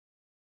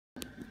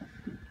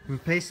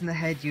Replacing the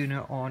head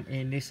unit on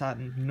a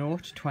Nissan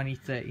Note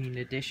 2013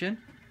 edition.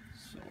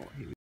 So here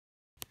we go.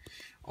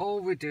 All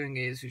we're doing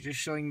is we're just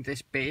showing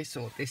this base.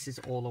 So this is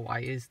all the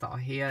wires that are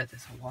here.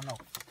 There's one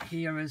up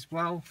here as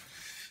well.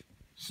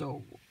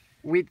 So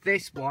with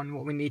this one,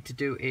 what we need to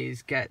do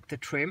is get the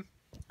trim.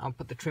 I'll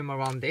put the trim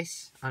around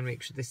this and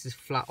make sure this is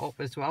flat up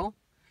as well.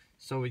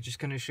 So we're just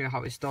going to show you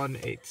how it's done.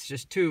 It's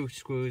just two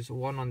screws,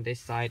 one on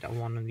this side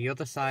and one on the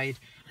other side,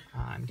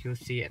 and you'll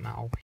see it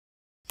now.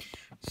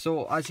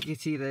 So as you can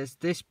see, there's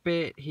this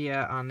bit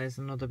here and there's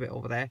another bit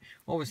over there.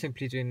 All we're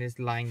simply doing is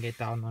laying it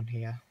down on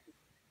here.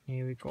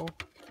 Here we go.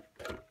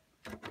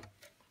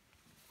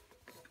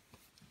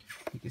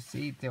 You can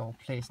see they're all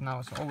placed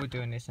now. So all we're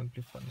doing is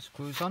simply putting the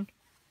screws on.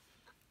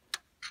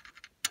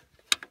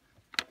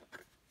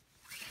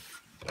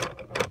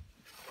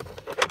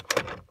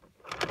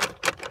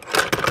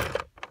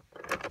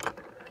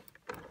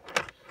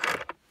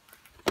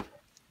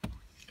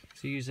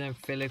 So using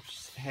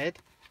Phillips head.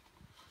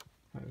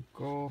 There we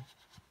go.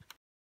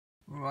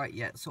 Right,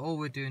 yeah, so all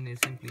we're doing is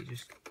simply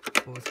just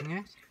forcing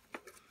it.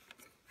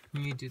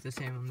 And you do the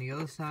same on the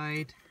other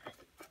side.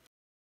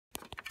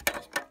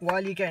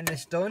 While you're getting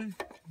this done,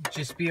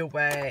 just be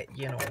aware,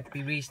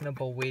 be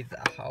reasonable with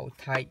how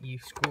tight you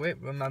screw it.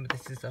 Remember,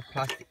 this is a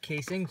plastic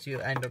casing, so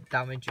you'll end up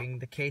damaging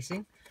the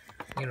casing,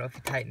 if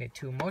you tighten it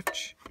too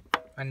much.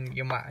 And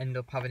you might end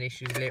up having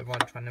issues later on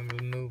trying to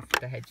remove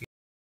the head.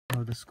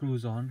 Now the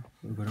screws on,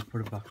 we're going to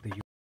put it back there.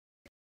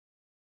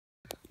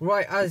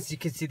 Right, as you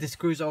can see, the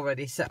screws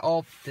already set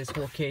up. This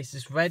whole case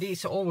is ready.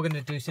 So all we're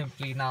going to do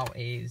simply now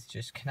is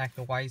just connect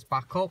the wires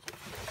back up.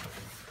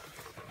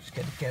 Just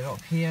going to get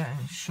up here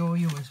and show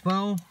you as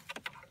well.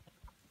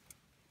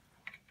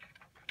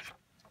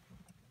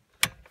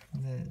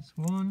 There's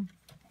 1,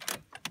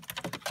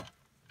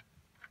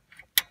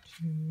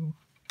 2,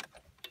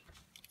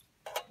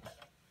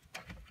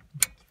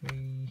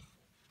 3.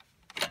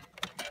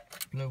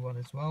 Blue one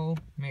as well.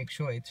 Make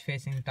sure it's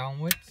facing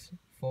downwards.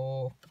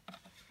 4.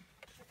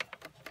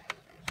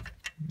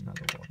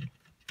 Another 1.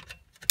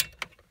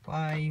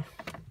 5.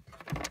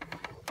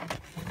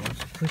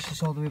 Just push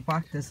this all the way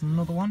back. There's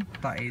another one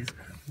that is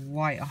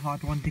quite a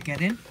hard one to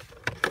get in.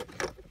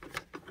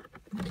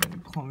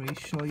 Can't really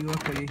show you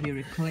it, but you hear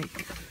it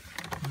click.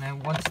 And then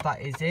once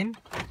that is in,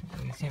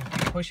 you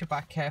simply push it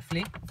back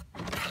carefully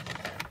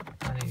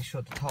and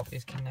ensure the top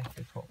is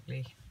connected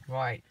properly.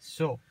 Right,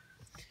 so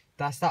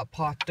that's that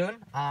part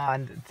done,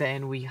 and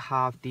then we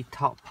have the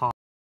top part.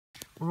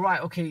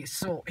 Right, okay,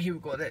 so here we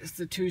go. There's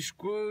the 2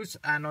 screws,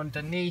 and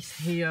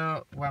underneath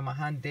here where my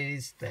hand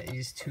is, there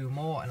is 2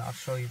 more, and I'll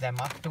show you them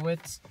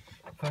afterwards.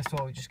 First of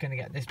all, we're just going to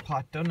get this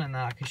part done, and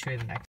then I can show you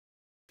the next.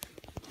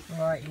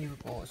 Right, here we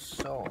go.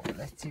 So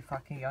let's see if I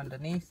can get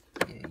underneath.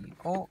 Here you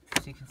go.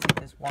 So you can see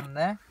there's one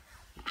there,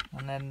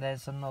 and then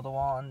there's another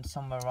one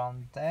somewhere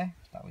around there.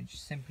 That we're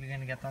just simply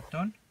going to get that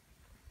done.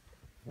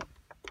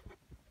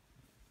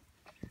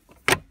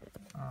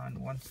 And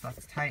once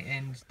that's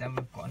tightened, then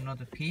we've got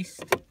another piece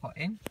to put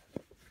in.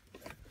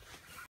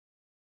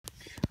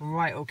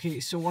 Right, okay,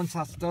 so once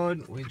that's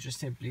done, we're just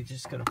simply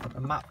going to put the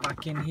mat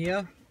back in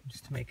here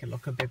just to make it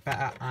look a bit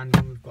better. And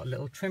then we've got a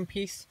little trim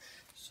piece.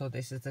 So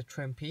this is the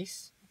trim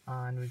piece,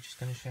 and we're just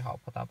going to show you how to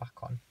put that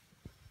back on.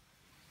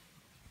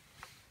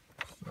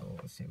 So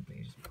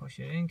simply just push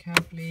it in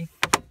carefully.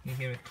 You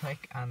hear it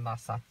click, and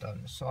that's that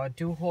done. So I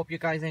do hope you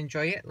guys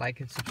enjoy it.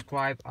 Like and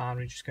subscribe, and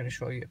we're just going to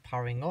show you it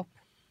powering up.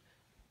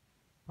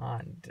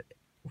 And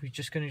we're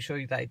just going to show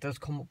you that it does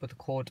come up with a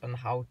code on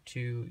how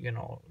to,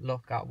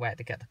 look at where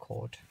to get the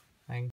code. Thanks.